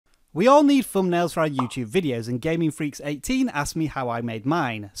We all need thumbnails for our YouTube videos, and GamingFreaks18 asked me how I made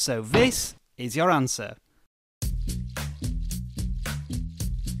mine, so this is your answer.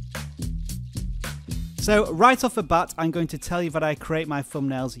 So right off the bat, I'm going to tell you that I create my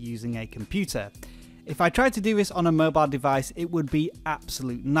thumbnails using a computer. If I tried to do this on a mobile device, it would be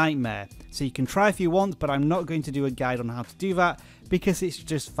absolute nightmare. So you can try if you want, but I'm not going to do a guide on how to do that because it's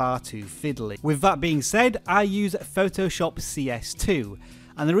just far too fiddly. With that being said, I use Photoshop CS2.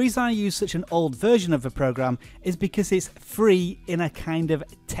 And the reason I use such an old version of the program is because it's free in a kind of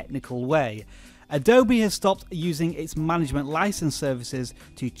technical way. Adobe has stopped using its management license services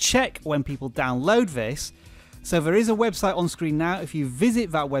to check when people download this. So there is a website on screen now. If you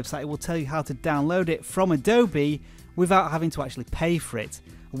visit that website, it will tell you how to download it from Adobe without having to actually pay for it.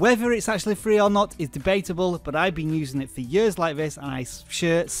 Whether it's actually free or not is debatable, but I've been using it for years like this, and I'm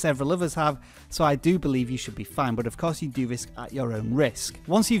sure several others have, so I do believe you should be fine, but of course you do this at your own risk.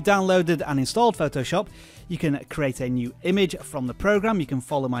 Once you've downloaded and installed Photoshop, you can create a new image from the program. You can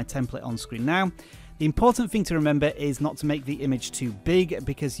follow my template on screen now. The important thing to remember is not to make the image too big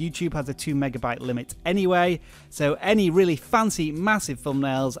because YouTube has a 2 MB limit anyway, so any really fancy massive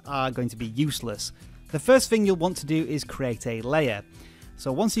thumbnails are going to be useless. The first thing you'll want to do is create a layer.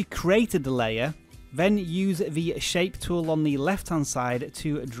 So once you've created the layer, then use the shape tool on the left hand side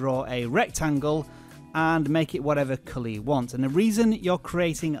to draw a rectangle and make it whatever colour you want. And the reason you're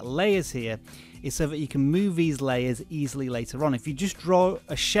creating layers here is so that you can move these layers easily later on. If you just draw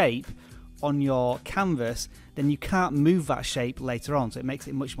a shape on your canvas, then you can't move that shape later on, so it makes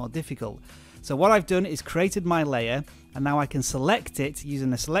it much more difficult. So what I've done is created my layer, and now I can select it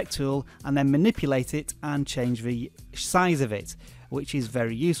using the select tool and then manipulate it and change the size of it, which is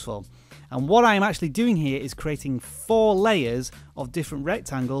very useful. And what I'm actually doing here is creating 4 layers of different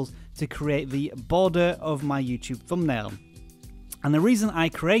rectangles to create the border of my YouTube thumbnail. And the reason I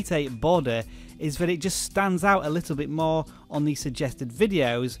create a border is that it just stands out a little bit more on the suggested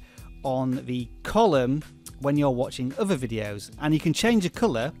videos on the column when you're watching other videos, and you can change a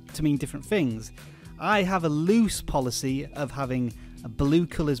colour to mean different things. I have a loose policy of having blue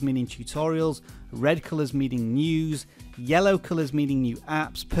colours meaning tutorials, red colours meaning news, yellow colours meaning new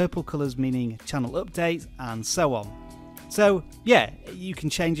apps, purple colours meaning channel updates, and so on. So yeah, you can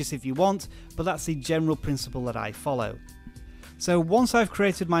change this if you want, but that's the general principle that I follow. So once I've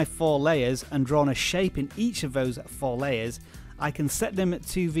created my 4 layers and drawn a shape in each of those 4 layers, I can set them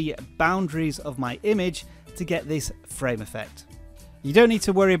to the boundaries of my image to get this frame effect. You don't need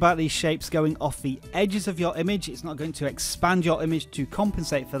to worry about these shapes going off the edges of your image. It's not going to expand your image to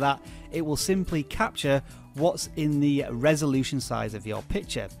compensate for that. It will simply capture what's in the resolution size of your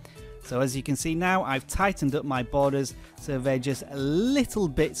picture. So as you can see now, I've tightened up my borders so they're just little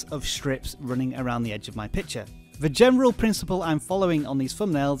bits of strips running around the edge of my picture. The general principle I'm following on these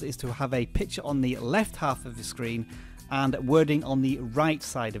thumbnails is to have a picture on the left half of the screen and wording on the right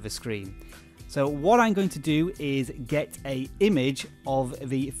side of the screen. So what I'm going to do is get an image of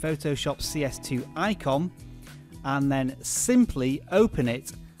the Photoshop CS2 icon and then simply open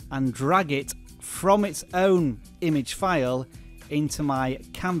it and drag it from its own image file into my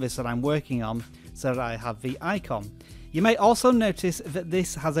canvas that I'm working on so that I have the icon. You may also notice that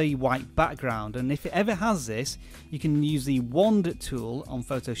this has a white background, and if it ever has this, you can use the wand tool on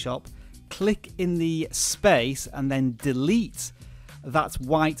Photoshop, click in the space and then delete that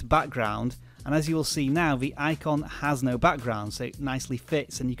white background, and as you will see now, the icon has no background, so it nicely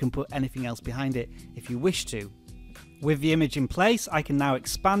fits and you can put anything else behind it if you wish to. With the image in place, I can now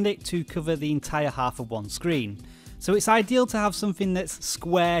expand it to cover the entire half of one screen. So it's ideal to have something that's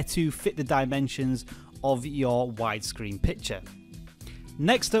square to fit the dimensions of your widescreen picture.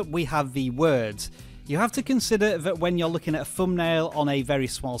 Next up we have the words. You have to consider that when you're looking at a thumbnail on a very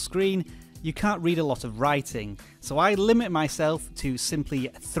small screen, you can't read a lot of writing. So I limit myself to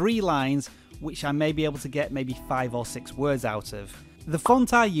simply 3 lines, which I may be able to get maybe 5 or 6 words out of. The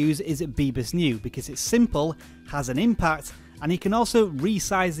font I use is Bebas New because it's simple, has an impact, and you can also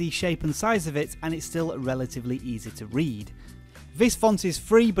resize the shape and size of it and it's still relatively easy to read. This font is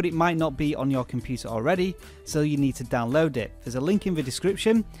free, but it might not be on your computer already, so you need to download it. There's a link in the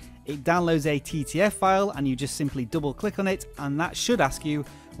description. It downloads a TTF file and you just simply double click on it and that should ask you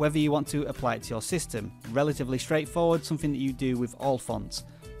whether you want to apply it to your system. Relatively straightforward, something that you do with all fonts.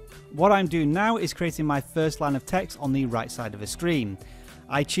 What I'm doing now is creating my first line of text on the right side of the screen.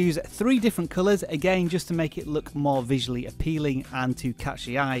 I choose 3 different colours, again just to make it look more visually appealing and to catch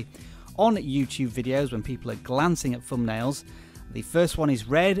the eye. On YouTube videos when people are glancing at thumbnails, the first one is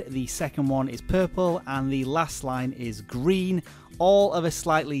red, the second one is purple, and the last line is green, all of a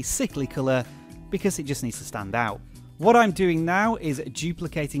slightly sickly colour because it just needs to stand out. What I'm doing now is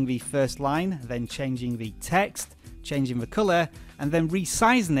duplicating the first line, then changing the text, changing the colour, and then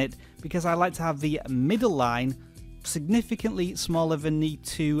resizing it because I like to have the middle line significantly smaller than the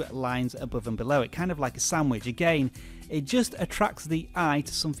 2 lines above and below it, kind of like a sandwich. Again, it just attracts the eye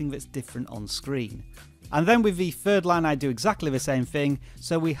to something that's different on screen. And then with the third line I do exactly the same thing,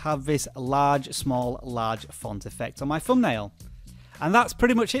 so we have this large, small, large font effect on my thumbnail. And that's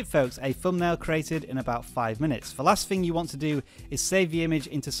pretty much it, folks, a thumbnail created in about 5 minutes. The last thing you want to do is save the image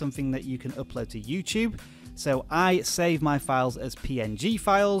into something that you can upload to YouTube. So I save my files as PNG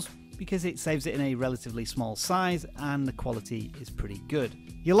files because it saves it in a relatively small size and the quality is pretty good.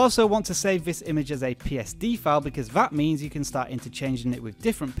 You'll also want to save this image as a PSD file because that means you can start interchanging it with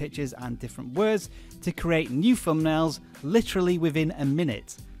different pictures and different words to create new thumbnails literally within a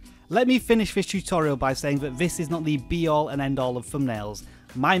minute. Let me finish this tutorial by saying that this is not the be all and end all of thumbnails.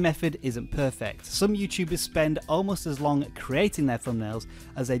 My method isn't perfect. Some YouTubers spend almost as long creating their thumbnails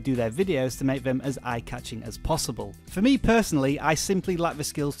as they do their videos to make them as eye-catching as possible. For me personally, I simply lack the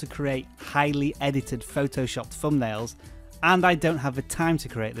skills to create highly edited photoshopped thumbnails, and I don't have the time to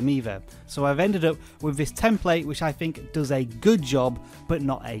create them either. So I've ended up with this template which I think does a good job but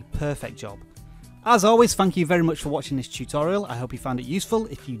not a perfect job. As always, thank you very much for watching this tutorial. I hope you found it useful.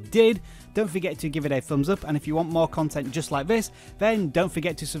 If you did, don't forget to give it a thumbs up, and if you want more content just like this, then don't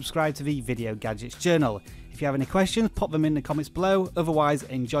forget to subscribe to the Video Gadgets Journal. If you have any questions, pop them in the comments below. Otherwise,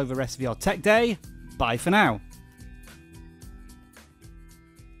 enjoy the rest of your tech day. Bye for now.